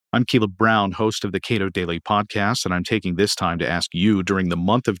I'm Caleb Brown, host of the Cato Daily Podcast, and I'm taking this time to ask you during the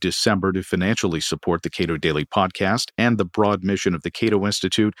month of December to financially support the Cato Daily Podcast and the broad mission of the Cato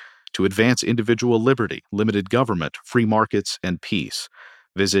Institute to advance individual liberty, limited government, free markets, and peace.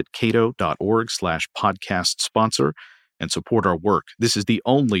 Visit cato.org/podcast sponsor and support our work. This is the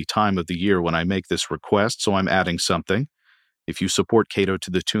only time of the year when I make this request, so I'm adding something. If you support Cato to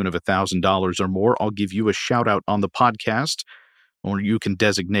the tune of $1,000 or more, I'll give you a shout out on the podcast, or you can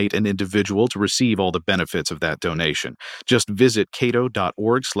designate an individual to receive all the benefits of that donation. Just visit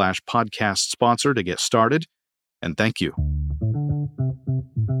cato.org/podcast sponsor to get started, and thank you.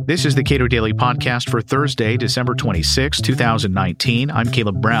 This is the Cato Daily Podcast for Thursday, December 26, 2019. I'm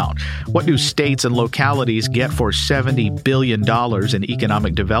Caleb Brown. What do states and localities get for $70 billion in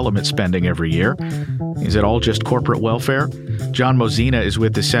economic development spending every year? Is it all just corporate welfare? John Mozena is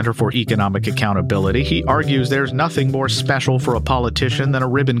with the Center for Economic Accountability. He argues there's nothing more special for a politician than a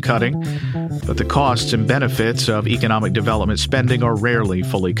ribbon cutting, but the costs and benefits of economic development spending are rarely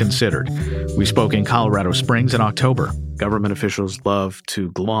fully considered. We spoke in Colorado Springs in October. Government officials love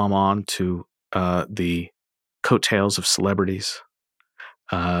to glom on to the coattails of celebrities.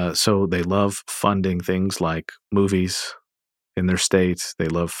 So they love funding things like movies in their states. They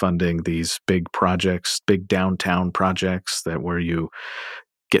love funding these big projects, big downtown projects where you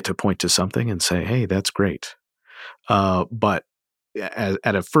get to point to something and say, hey, that's great. But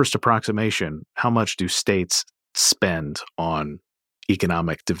at a first approximation, how much do states spend on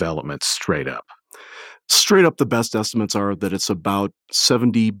economic development straight up? Straight up, the best estimates are that it's about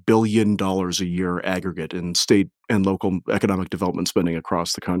 $70 billion a year aggregate in state and local economic development spending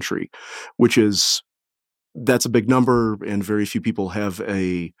across the country, that's a big number, and very few people have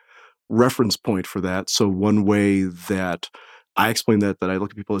a reference point for that. So one way that I explain that I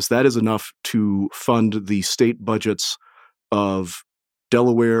look at people is that is enough to fund the state budgets of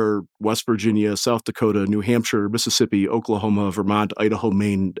Delaware, West Virginia, South Dakota, New Hampshire, Mississippi, Oklahoma, Vermont, Idaho,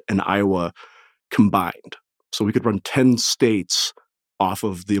 Maine, and Iowa combined. So we could run 10 states off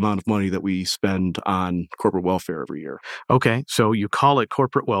of the amount of money that we spend on corporate welfare every year. Okay, so you call it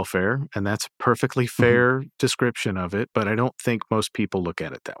corporate welfare, and that's a perfectly fair description of it, but I don't think most people look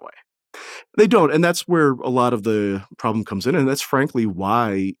at it that way. They don't, and that's where a lot of the problem comes in, and that's frankly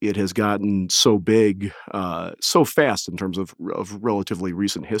why it has gotten so big so fast in terms of relatively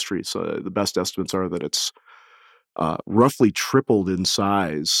recent history. So the best estimates are that it's roughly tripled in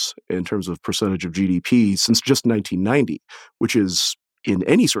size in terms of percentage of GDP since just 1990, which is in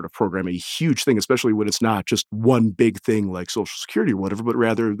any sort of program a huge thing, especially when it's not just one big thing like Social Security or whatever, but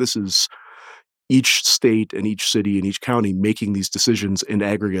rather this is each state and each city and each county making these decisions in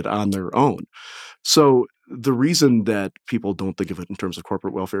aggregate on their own. So the reason that people don't think of it in terms of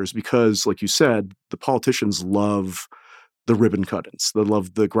corporate welfare is because, like you said, the politicians love the ribbon cuttings. They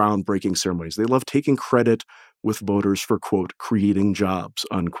love the groundbreaking ceremonies. They love taking credit with voters for, quote, creating jobs,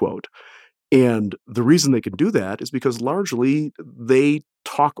 unquote. And the reason they can do that is because largely they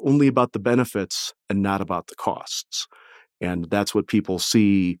talk only about the benefits and not about the costs. And that's what people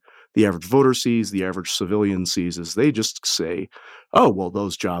see, the average voter sees, the average civilian sees, is they just say, oh, well,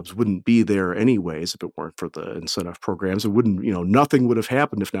 those jobs wouldn't be there anyways if it weren't for the incentive programs. It wouldn't, nothing would have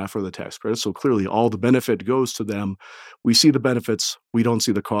happened if not for the tax credits. So clearly all the benefit goes to them. We see the benefits. We don't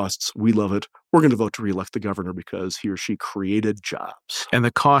see the costs. We love it. We're going to vote to reelect the governor because he or she created jobs. And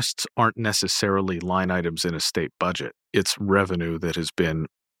the costs aren't necessarily line items in a state budget. It's revenue that has been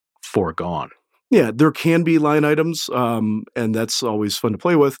foregone. Yeah, there can be line items, and that's always fun to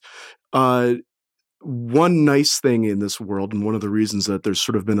play with. One nice thing in this world, and one of the reasons that there's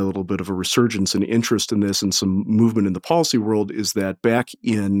sort of been a little bit of a resurgence in interest in this and some movement in the policy world, is that back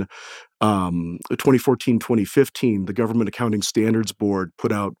in 2014, 2015, the Government Accounting Standards Board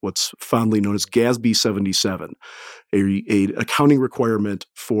put out what's fondly known as GASB 77, a accounting requirement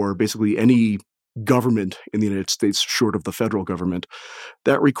for basically any government in the United States short of the federal government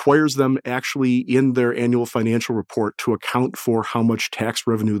that requires them actually in their annual financial report to account for how much tax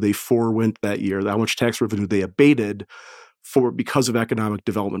revenue they forewent that year, how much tax revenue they abated because of economic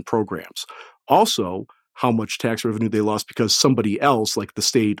development programs. Also, how much tax revenue they lost because somebody else, like the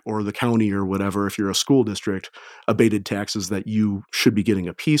state or the county or whatever, if you're a school district, abated taxes that you should be getting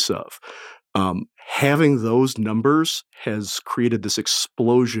a piece of. Having those numbers has created this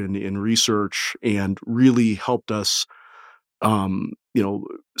explosion in research and really helped us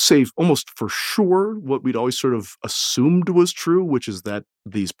say almost for sure what we'd always sort of assumed was true, which is that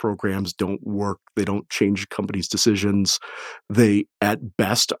these programs don't work. They don't change companies' decisions. They, at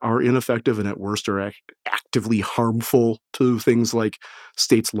best, are ineffective and at worst are actively harmful to things like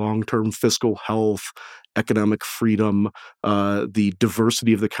states' long-term fiscal health, economic freedom, the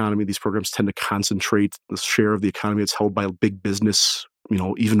diversity of the economy. These programs tend to concentrate the share of the economy that's held by big business,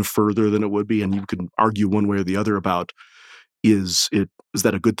 even further than it would be. And you can argue one way or the other about is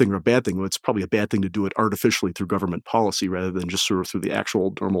that a good thing or a bad thing? Well, it's probably a bad thing to do it artificially through government policy rather than just sort of through the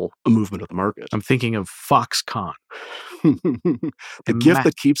actual normal movement of the market. I'm thinking of Foxconn. The gift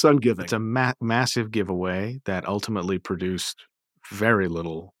that keeps on giving. It's a massive giveaway that ultimately produced very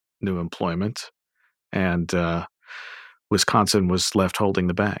little new employment, and Wisconsin was left holding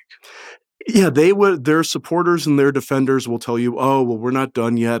the bag. Yeah, their supporters and their defenders will tell you, oh, well, we're not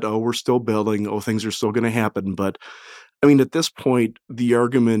done yet. Oh, we're still building. Oh, things are still going to happen. But I mean, at this point, the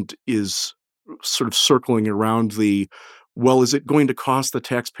argument is sort of circling around well, is it going to cost the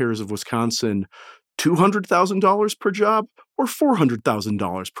taxpayers of Wisconsin $200,000 per job or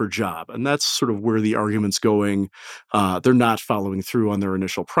 $400,000 per job? And that's sort of where the argument's going. They're not following through on their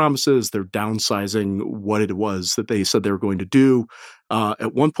initial promises. They're downsizing what it was that they said they were going to do.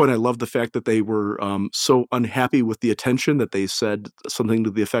 At one point, I loved the fact that they were so unhappy with the attention that they said something to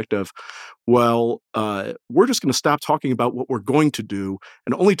the effect of, well, we're just going to stop talking about what we're going to do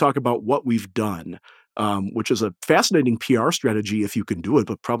and only talk about what we've done. Which is a fascinating PR strategy if you can do it,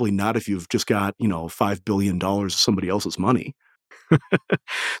 but probably not if you've just got, $5 billion of somebody else's money.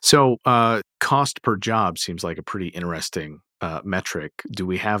 So cost per job seems like a pretty interesting metric. Do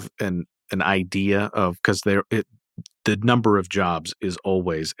we have an idea of, because the number of jobs is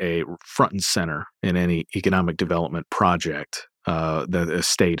always a front and center in any economic development project that a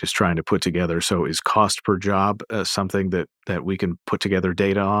state is trying to put together. So is cost per job something that we can put together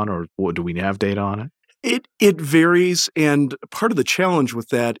data on, or do we have data on it? It varies, and part of the challenge with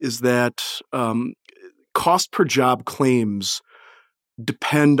that is that cost per job claims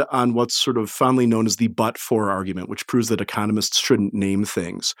depend on what's sort of fondly known as the but-for argument, which proves that economists shouldn't name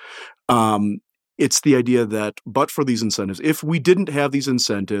things. It's the idea that but for these incentives, if we didn't have these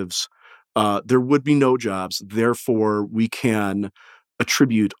incentives, there would be no jobs. Therefore, we can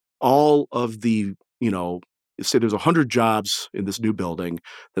attribute all of the, say there's 100 jobs in this new building,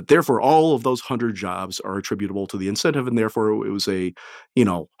 that therefore all of those 100 jobs are attributable to the incentive, and therefore it was a,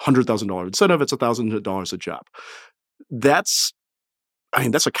 $100,000 incentive, it's $1,000 a job. That's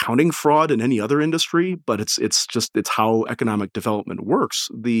accounting fraud in any other industry, but it's how economic development works.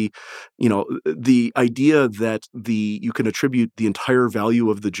 The idea that you can attribute the entire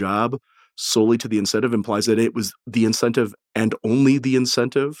value of the job solely to the incentive implies that it was the incentive and only the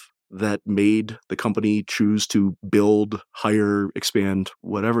incentive that made the company choose to build, hire, expand,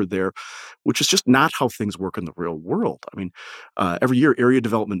 whatever there, which is just not how things work in the real world. I mean, every year, Area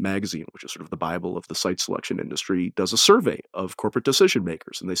Development Magazine, which is sort of the Bible of the site selection industry, does a survey of corporate decision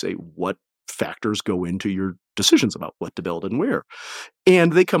makers, and they say, what factors go into your decisions about what to build and where?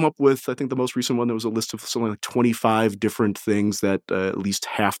 And they come up with, I think the most recent one, there was a list of something like 25 different things that at least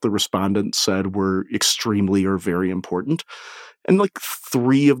half the respondents said were extremely or very important. And like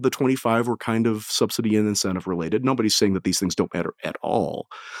 3 of the 25 were kind of subsidy and incentive related. Nobody's saying that these things don't matter at all.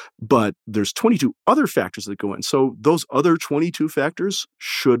 But there's 22 other factors that go in. So those other 22 factors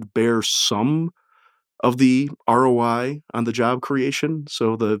should bear some of the ROI on the job creation.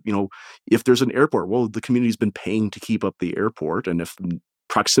 So if there's an airport, well, the community's been paying to keep up the airport. And if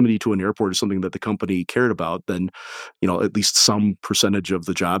proximity to an airport is something that the company cared about, then, at least some percentage of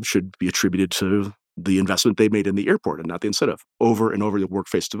the job should be attributed to the investment they made in the airport and not the incentive. Over and over, the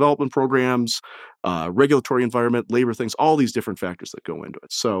workforce development programs, regulatory environment, labor things, all these different factors that go into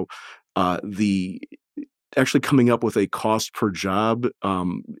it. So the actually coming up with a cost per job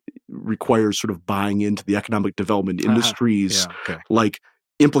requires sort of buying into the economic development industries, like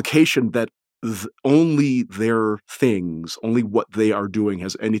implication that only their things, only what they are doing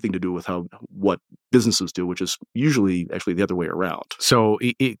has anything to do with what businesses do, which is usually actually the other way around. So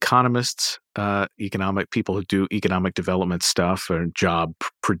economists, economic people who do economic development stuff or job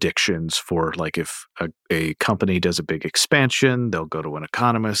predictions for, like, if a company does a big expansion, they'll go to an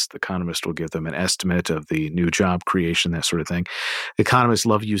economist. The economist will give them an estimate of the new job creation, that sort of thing. Economists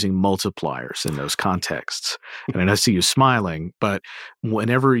love using multipliers in those contexts. And I see you smiling, but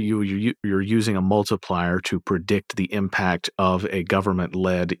whenever you're using a multiplier to predict the impact of a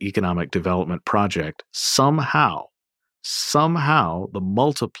government-led economic development project, somehow the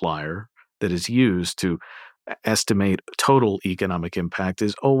multiplier that is used to estimate total economic impact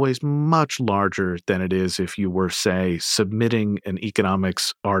is always much larger than it is if you were, say, submitting an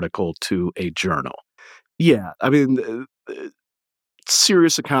economics article to a journal. Yeah, I mean,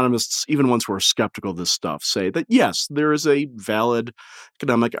 serious economists, even ones who are skeptical of this stuff, say that yes, there is a valid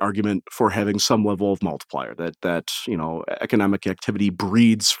economic argument for having some level of multiplier. That economic activity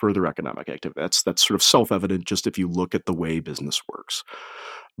breeds further economic activity. That's sort of self-evident just if you look at the way business works.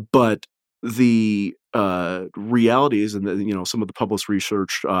 But the reality is, and some of the published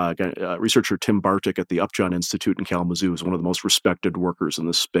research, researcher Tim Bartik at the Upjohn Institute in Kalamazoo is one of the most respected workers in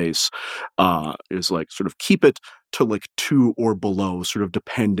this space. Is like sort of keep it to like 2 or below, sort of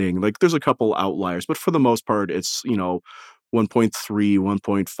depending. Like there's a couple outliers, but for the most part, it's 1.3,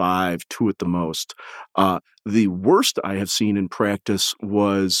 1.5, 2 at the most. The worst I have seen in practice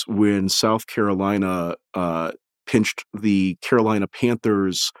was when South Carolina pinched the Carolina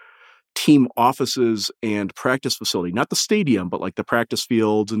Panthers team offices and practice facility, not the stadium, but like the practice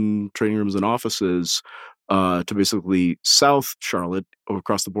fields and training rooms and offices, to basically South Charlotte, or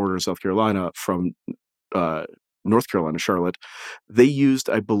across the border of South Carolina from North Carolina, Charlotte. They used,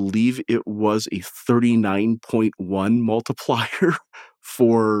 I believe it was a 39.1 multiplier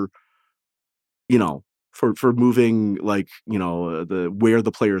for moving where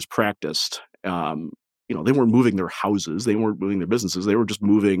the players practiced. They weren't moving their houses, they weren't moving their businesses, they were just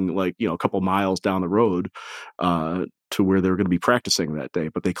moving a couple miles down the road to where they were going to be practicing that day.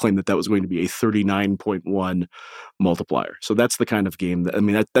 But they claimed that was going to be a 39.1 multiplier. So that's the kind of game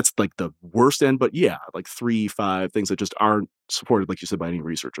that's like the worst end. But yeah, like 3, 5 things that just aren't supported, like you said, by any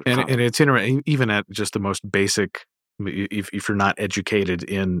research. And it's interesting, even at just the most basic. If you're not educated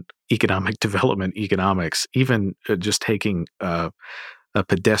in economic development economics, even just taking a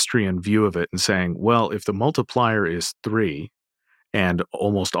pedestrian view of it and saying, well, if the multiplier is 3 and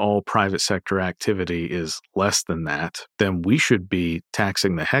almost all private sector activity is less than that, then we should be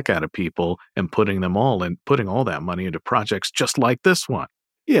taxing the heck out of people and putting all that money into projects just like this one.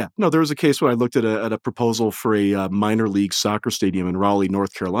 Yeah, no, there was a case when I looked at a proposal for a minor league soccer stadium in Raleigh,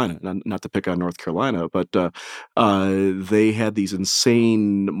 North Carolina. Not to pick on North Carolina, but they had these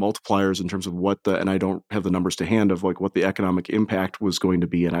insane multipliers in terms of and I don't have the numbers to hand of like what the economic impact was going to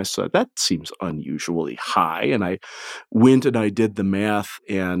be. And I said, that seems unusually high. And I went and I did the math.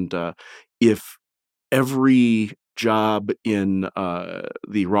 And if every job in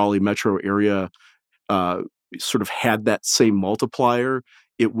the Raleigh metro area sort of had that same multiplier,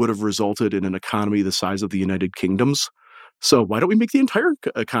 it would have resulted in an economy the size of the United Kingdom's. So why don't we make the entire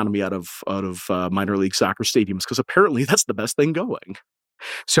economy out of minor league soccer stadiums? Because apparently that's the best thing going.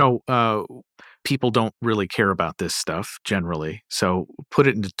 So people don't really care about this stuff generally. So put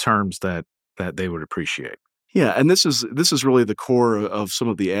it into terms that they would appreciate. Yeah, and this is really the core of some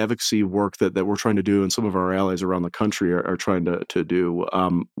of the advocacy work that we're trying to do, and some of our allies around the country are trying to do,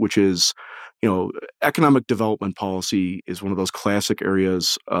 which is, economic development policy is one of those classic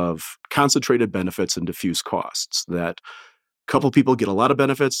areas of concentrated benefits and diffuse costs, that a couple people get a lot of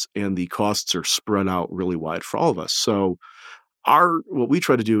benefits and the costs are spread out really wide for all of us. So what we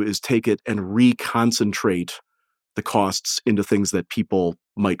try to do is take it and reconcentrate the costs into things that people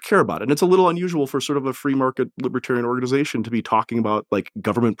might care about. And it's a little unusual for sort of a free market libertarian organization to be talking about like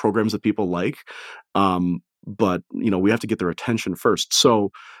government programs that people like. But we have to get their attention first.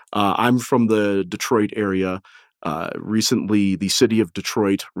 So I'm from the Detroit area. Recently, the city of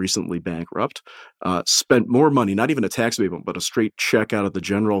Detroit, recently bankrupt, spent more money, not even a tax abatement, but a straight check out of the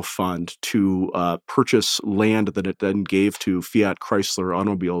general fund to purchase land that it then gave to Fiat Chrysler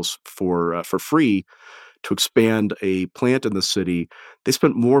automobiles for free, to expand a plant in the city. They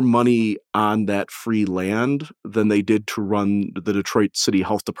spent more money on that free land than they did to run the Detroit City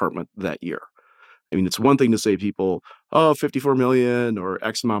Health Department that year. I mean, it's one thing to say people, $54 million or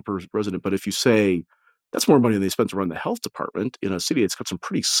X amount per resident. But if you say that's more money than they spent to run the health department in a city that's got some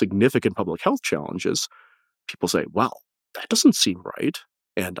pretty significant public health challenges, people say, well, that doesn't seem right.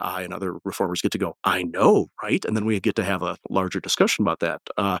 And I and other reformers get to go, I know, right? And then we get to have a larger discussion about that.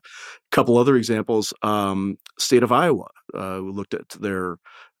 A couple other examples, state of Iowa. We looked at their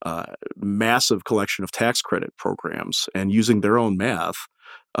massive collection of tax credit programs, and using their own math,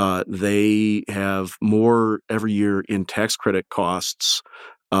 they have more every year in tax credit costs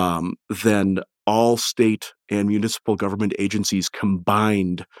than all state and municipal government agencies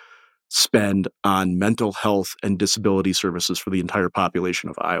combined spend on mental health and disability services for the entire population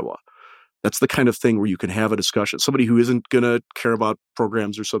of Iowa. That's the kind of thing where you can have a discussion. Somebody who isn't going to care about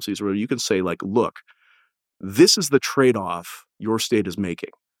programs or subsidies, or whatever, you can say, like, look, this is the trade-off your state is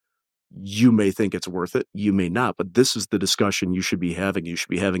making. You may think it's worth it. You may not. But this is the discussion you should be having. You should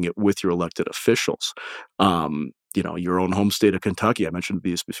be having it with your elected officials. Your own home state of Kentucky. I mentioned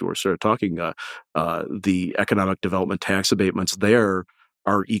these before we started talking. The economic development tax abatements there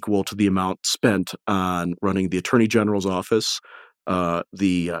are equal to the amount spent on running the Attorney General's office,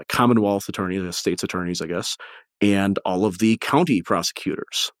 the Commonwealth attorney, the state's attorneys, I guess, and all of the county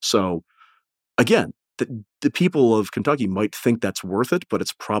prosecutors. So again, the people of Kentucky might think that's worth it, but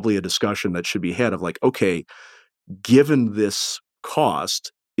it's probably a discussion that should be had of like, okay, given this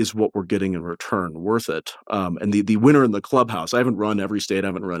cost, is what we're getting in return worth it? And the winner in the clubhouse, I haven't run every state, I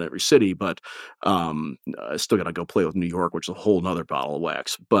haven't run every city, but I still got to go play with New York, which is a whole nother bottle of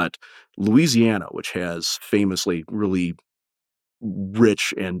wax. But Louisiana, which has famously really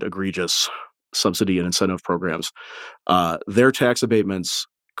rich and egregious subsidy and incentive programs, their tax abatements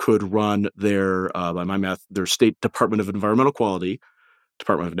could run their, by my math, their state Department of Environmental Quality,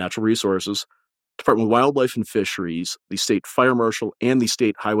 Department of Natural Resources, Department of Wildlife and Fisheries, the state fire marshal, and the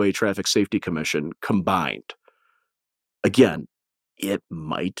state Highway Traffic Safety Commission combined. Again, it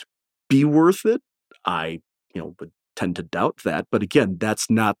might be worth it. I, would tend to doubt that. But again, that's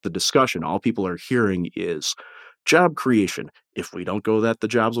not the discussion. All people are hearing is job creation. If we don't go that, the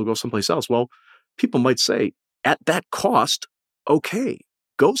jobs will go someplace else. Well, people might say, at that cost, okay,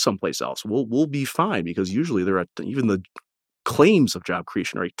 go someplace else. We'll be fine, because usually they're at even the claims of job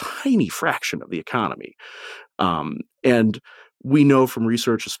creation are a tiny fraction of the economy. And we know from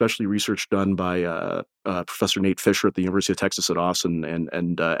research, especially research done by Professor Nate Fisher at the University of Texas at Austin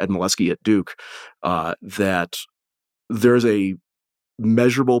and Ed Molesky at Duke, that there's a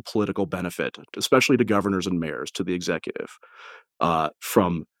measurable political benefit, especially to governors and mayors, to the executive,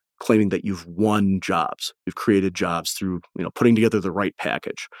 from claiming that you've won jobs, you've created jobs through putting together the right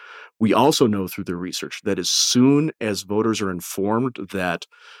package. We also know through the research that as soon as voters are informed that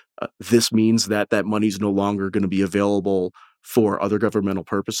this means that money is no longer going to be available for other governmental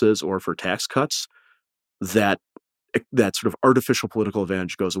purposes or for tax cuts, that sort of artificial political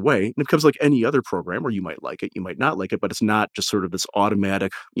advantage goes away, and it becomes like any other program where you might like it, you might not like it, but it's not just sort of this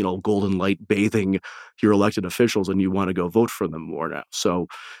automatic, golden light bathing your elected officials and you want to go vote for them more now. So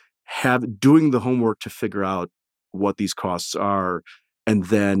doing the homework to figure out what these costs are, and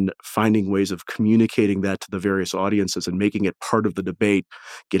then finding ways of communicating that to the various audiences and making it part of the debate,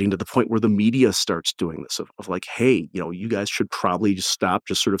 getting to the point where the media starts doing this of like, hey, you guys should probably just stop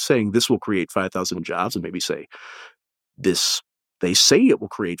just sort of saying this will create 5,000 jobs, and maybe say this, they say it will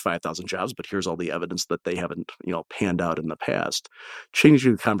create 5,000 jobs, but here's all the evidence that they haven't, panned out in the past.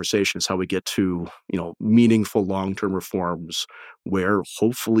 Changing the conversation is how we get to, meaningful long-term reforms where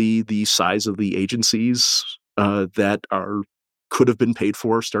hopefully the size of the agencies that could have been paid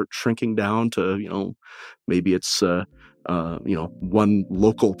for start shrinking down to, maybe it's, one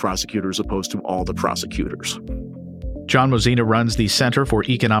local prosecutor as opposed to all the prosecutors. John Mozena runs the Center for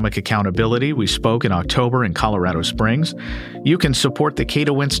Economic Accountability. We spoke in October in Colorado Springs. You can support the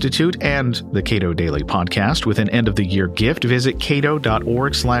Cato Institute and the Cato Daily Podcast with an end-of-the-year gift. Visit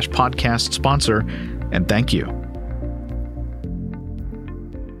cato.org/podcast sponsor, and thank you.